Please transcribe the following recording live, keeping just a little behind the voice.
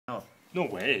No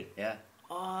way. Yeah.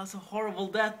 Oh, that's a horrible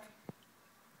death.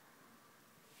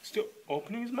 Still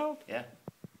opening his mouth? Yeah.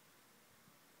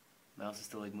 Mouse is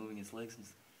still like moving its legs and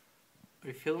stuff. Are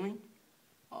you filming?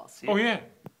 Oh, see? Oh yeah.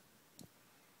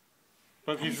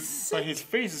 But That's his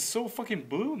face is so fucking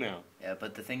blue now. Yeah,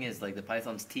 but the thing is, like, the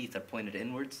python's teeth are pointed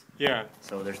inwards, Yeah.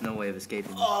 so there's no way of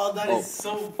escaping. Oh, that is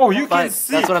so... Oh, you can Fine.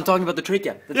 see. That's what I'm talking about, the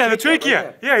trachea. Yeah, the trachea.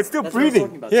 right there. Yeah, it's still That's what I'm breathing.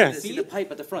 talking about. Yeah. See the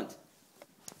pipe at the front.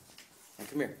 And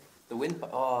come here. The windpipe.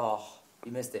 Oh,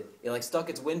 you missed it. It like stuck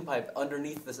its windpipe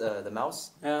underneath the mouse.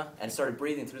 Yeah. And started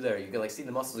breathing through there. You could like see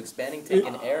the muscles expanding, take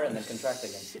in air, and then contract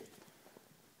again.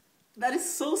 That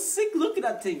is so sick. Look at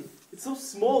that thing. It's so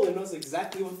small. It knows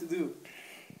exactly what to do.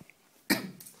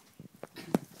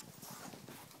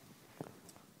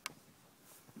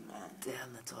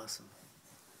 Damn, that's awesome.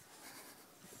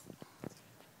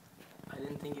 I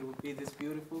didn't think it would be this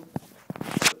beautiful,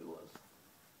 but it was.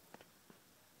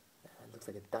 It looks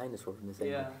like a dinosaur from this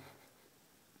Yeah.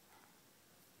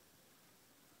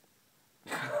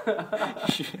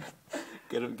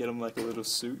 Get him like a little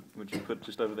suit, which you put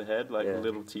just over the head, like Yeah. a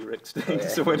little T-Rex thing. Oh, yeah.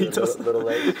 So when he does little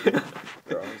legs,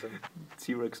 their arms and-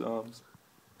 T-Rex arms.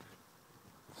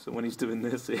 So when he's doing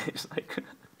this, it's like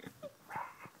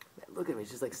Look at him, he's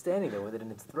just like standing there with it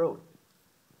in its throat.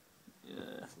 yeah.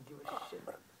 Doesn't give a shit.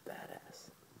 What a badass.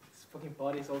 His fucking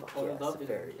body's all coiled up. He doesn't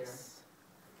care.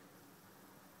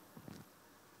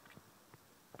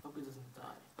 Hope he doesn't die.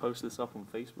 Post this up on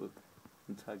Facebook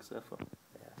and tag Zephyr.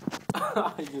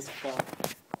 I just fell.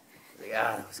 Like,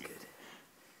 that was good.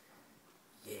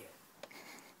 Yeah.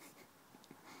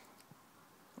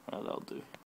 That'll do.